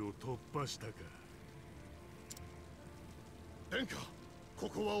包囲を突破したか。殿下、こ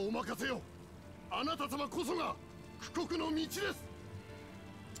こはお任せよ。あなた様こそが苦国の道です。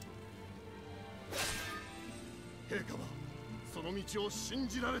陛下はその道を信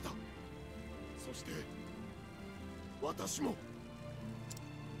じられた。そして私も。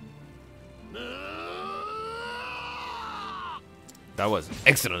 That was an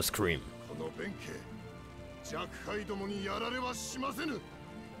excellent scream. この弁慶、若輩どもにやられはしませぬ。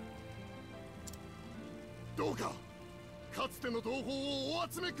どうかかつての同胞をお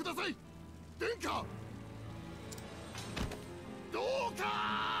集めください。殿下、どう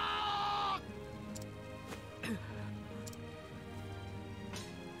か。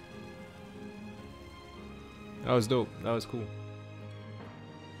That was dope. That was cool.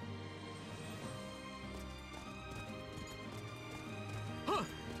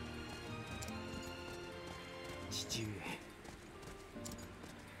 父上。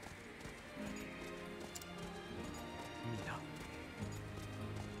皆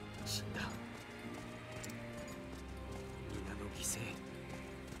死んだ。皆の犠牲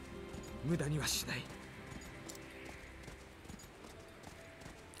無駄にはしない。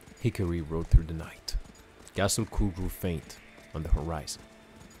 Hikari rode through the night. Castle Cool grew faint on the horizon,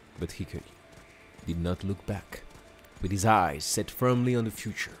 but Hikari did not look back. With his eyes set firmly on the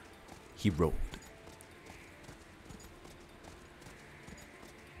future, he rode.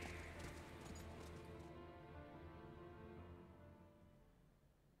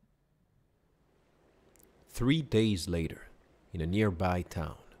 Three days later, in a nearby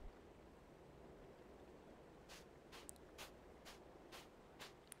town.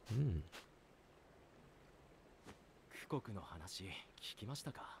 富国の話聞きまし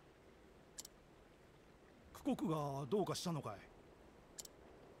たか？富国がどうかしたのかい？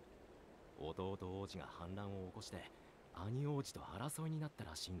弟王子が反乱を起こして兄王子と争いになった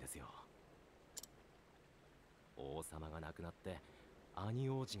らしいんですよ。王様が亡くなって兄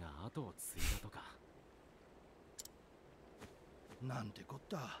王子が後を継いだとか。なんてこっ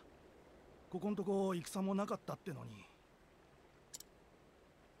た。ここんとこ戦もなかったってのに。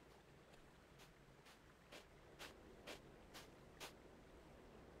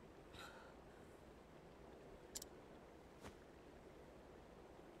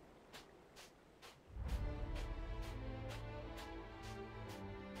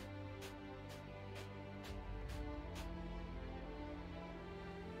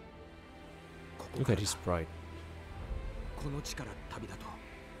Look at his pride. この地から旅だと。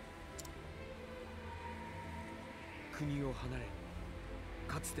国を離れ、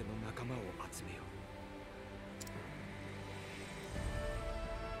かつての仲間を集めよ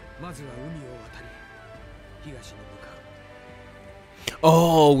う。まずは海を渡り、東に向かう。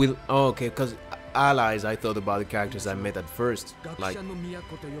 Oh, okay, because allies, I thought about the characters I met at first. Like, 学者の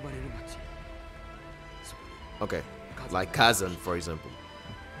都と呼ばれる町。 okay, like Kazan, for example.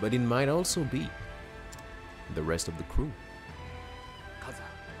 But it might also be the rest of the crew. カザ、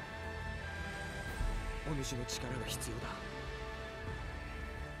お主の力が必要だ。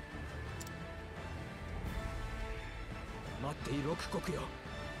待っていろ国国よ。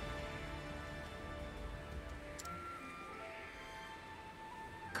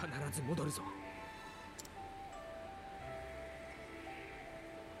必ず戻るぞ。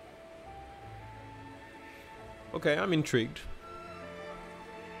 Okay, I'm intrigued.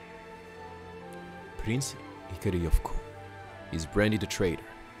 Prince Hikari of Ko is branded a traitor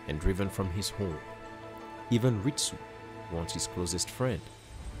and driven from his home. Even Ritsu, once his closest friend,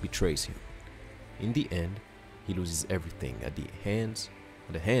 betrays him. In the end, he loses everything at the hands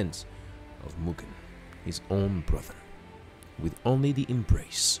of Mugen, his own brother, with only the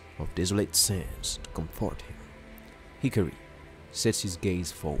embrace of desolate sands to comfort him. Hikari sets his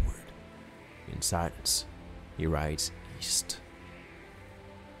gaze forward. In silence, he rides east.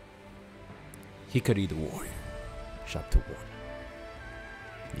 Hikari the Warrior, Chapter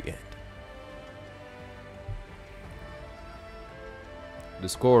 1. The end. The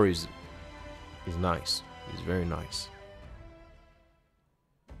score is nice. It's very nice.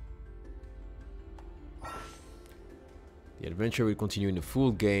 The adventure will continue in the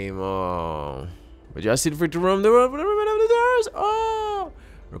full game. Oh, but just sit free to roam the world for the remainder of the stars. Oh,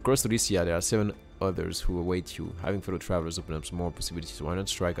 across Tunisia, there are 7 others who await you. Having fellow travelers open up some more possibilities. Why not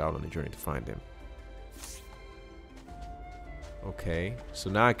strike out on the journey to find them? Okay, so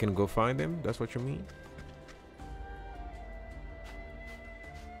now I can go find them. That's what you mean?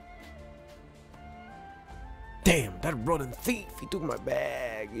 Damn, that rotten thief! He took my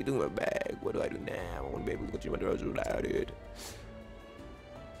bag. He took my bag. What do I do now? I want to be able to continue my drugs without it.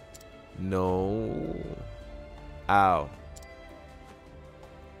 No. Ow.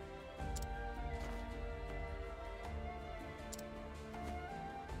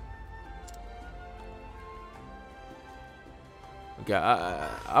 Okay,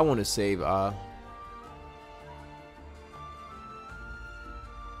 I want to save. Okay.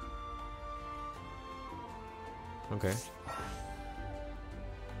 Okay.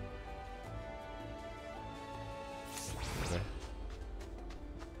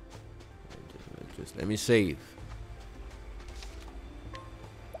 Just let me save.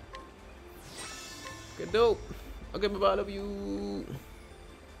 Okay, dope. Okay, bye-bye. I love you.